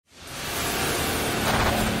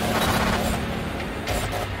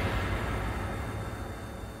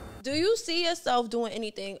Do you see yourself doing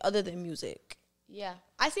anything other than music? Yeah.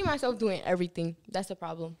 I see myself doing everything. That's the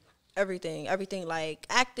problem. Everything like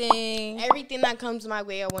acting. Everything that comes my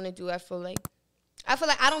way, I want to do. I feel like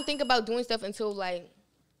I don't think about doing stuff until like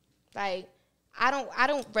I don't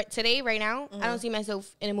today right now. I don't see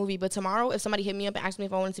myself in a movie. But tomorrow, if somebody hit me up and asked me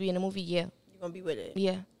if I wanted to be in a movie, yeah, you're gonna be with it.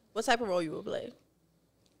 Yeah. What type of role you would play?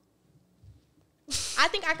 I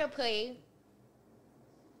think I could play.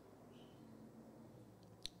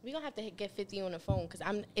 We gonna have to get 50 on the phone because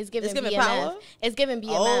it's giving BMF. Power? It's giving BMF.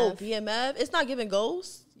 Oh, BMF. It's not giving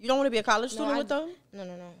ghosts. You don't want to be a college student with them?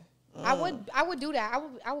 No. I would do that.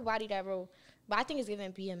 I would body that role, but I think it's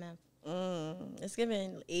giving BMF. It's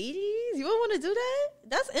giving 80s. You would want to do that?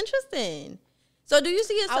 That's interesting. So do you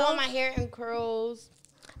see yourself? I want my hair in curls.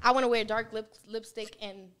 I want to wear dark lipstick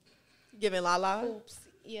and giving Lala. Oops.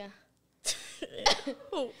 Yeah.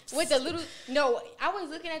 With the little I was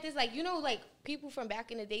looking at this like like people from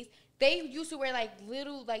back in the days, they used to wear like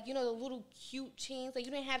little like the little cute chains, like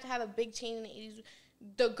you didn't have to have a big chain in the 80s.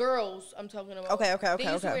 The girls I'm talking about. Okay.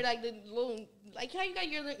 They used to wear like the little like how you got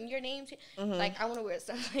your name like I want to wear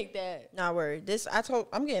something like that. Nah, word.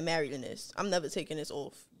 I'm getting married in this. I'm never taking this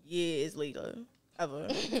off years later ever.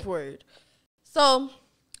 Word. So,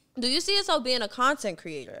 do you see yourself being a content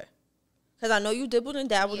creator? Because I know you dibbled and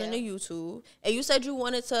dabbled in the YouTube. And you said you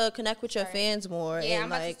wanted to connect with your fans more. Yeah, and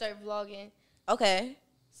I'm about to start vlogging. Okay.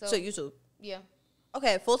 So YouTube. Yeah.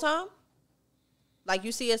 Okay, full-time? Like,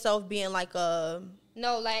 you see yourself being like a...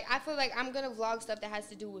 No, like, I feel like I'm going to vlog stuff that has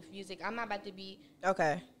to do with music. I'm not about to be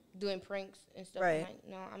doing pranks and stuff. Right.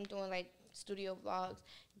 No, I'm doing, like, studio vlogs.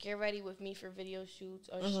 Get ready with me for video shoots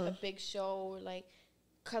or a big show or, like,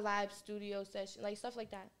 collab studio session. Like, stuff like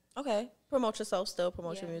that. Okay. Promote yourself still.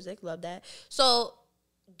 Promote your music. Love that. So,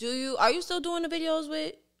 are you still doing the videos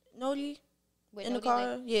with Noti in the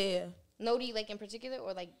car? Like, yeah. Noti, like, in particular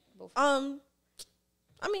or, like, both? I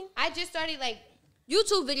mean. I just started, like.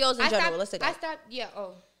 YouTube videos in general. Let's say that. I stopped. Yeah.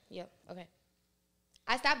 Oh, yeah. Okay.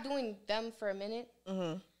 I stopped doing them for a minute.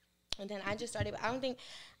 And then I just started. I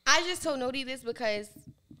just told Noti this because,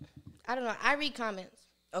 I don't know. I read comments.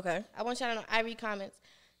 Okay. I want y'all to know I read comments.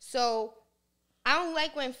 So, I don't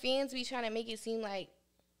like when fans be trying to make it seem like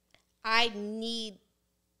I need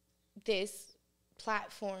this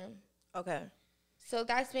platform. Okay. So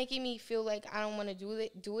that's making me feel like I don't want to do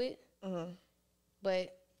it.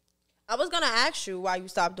 But I was gonna ask you why you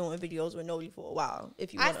stopped doing videos with Noti for a while.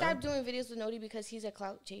 I stopped doing videos with Noti because he's a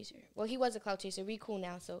clout chaser. Well, he was a clout chaser. We cool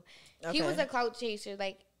now, so he was a clout chaser.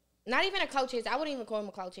 Like, not even a clout chaser. I wouldn't even call him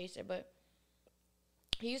a clout chaser, but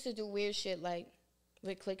he used to do weird shit like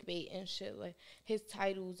with clickbait and shit, like his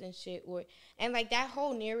titles and shit, and like that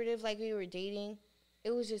whole narrative, like we were dating,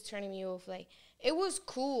 it was just turning me off. Like, it was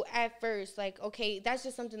cool at first, like, okay, that's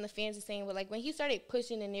just something the fans are saying, but like when he started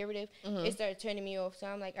pushing the narrative, it started turning me off. So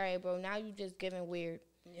I'm like, all right, bro, now you just giving weird.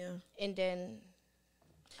 Yeah. And then,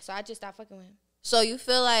 so I just stopped fucking with him. So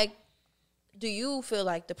do you feel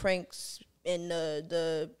like the pranks and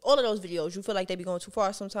the all of those videos, you feel like they be going too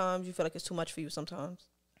far sometimes? You feel like it's too much for you sometimes?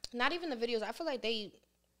 Not even the videos. I feel like like,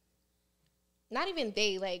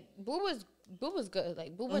 Buba's good.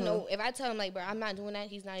 Like, Buba know, if I tell him, like, bro, I'm not doing that,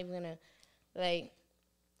 he's not even gonna, like,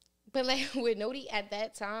 but, like, with Noti at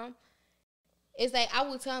that time, it's like, I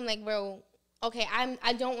would tell him, like, bro, okay,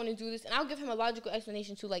 I don't want to do this, and I'll give him a logical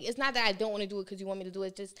explanation, too. Like, it's not that I don't want to do it because you want me to do it,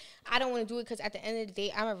 it's just, I don't want to do it because at the end of the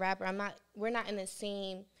day, I'm a rapper, we're not in the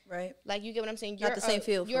same, right, like, you get what I'm saying? Not the same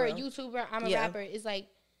field. You're a YouTuber, I'm a rapper. It's like,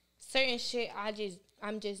 certain shit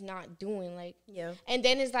I'm just not doing, like, and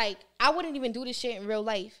then it's like, I wouldn't even do this shit in real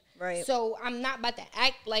life, right? So I'm not about to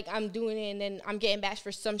act like I'm doing it, and then I'm getting bashed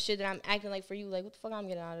for some shit that I'm acting like for you. Like, what the fuck I'm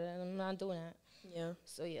getting out of that? I'm not doing that. Yeah.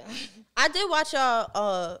 So yeah, I did watch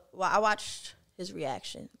y'all. I watched his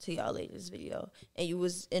reaction to y'all latest video, and you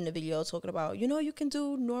was in the video talking about, you can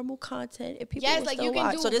do normal content and people will like still you can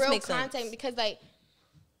watch. do So this real makes content sense. because like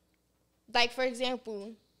for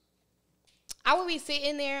example, I would be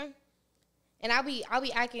sitting there. And I'll be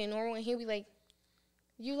acting normal, and he'll be like,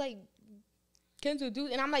 "You like Kenzo,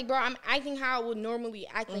 dude?" And I'm like, "Bro, I'm acting how I would normally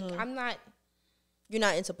act. Like, I'm not." You're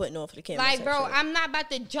not into putting on for the camera. Like, bro, I'm not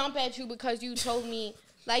about to jump at you because you told me.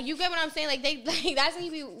 Like, you get what I'm saying? Like, that's what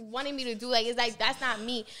he be wanting me to do. Like, it's like, that's not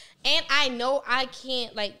me. And I know I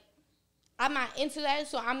can't, like, I'm not into that,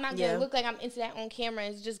 so I'm not going to look like I'm into that on camera.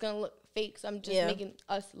 It's just going to look fake, so I'm just making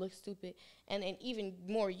us look stupid. And even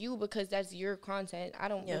more you, because that's your content. I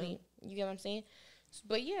don't really, you get what I'm saying?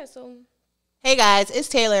 But, yeah, so. Hey, guys, it's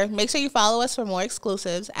Taylor. Make sure you follow us for more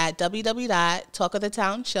exclusives at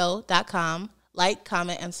www.talkofthetownshow.com. Like,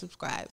 comment, and subscribe.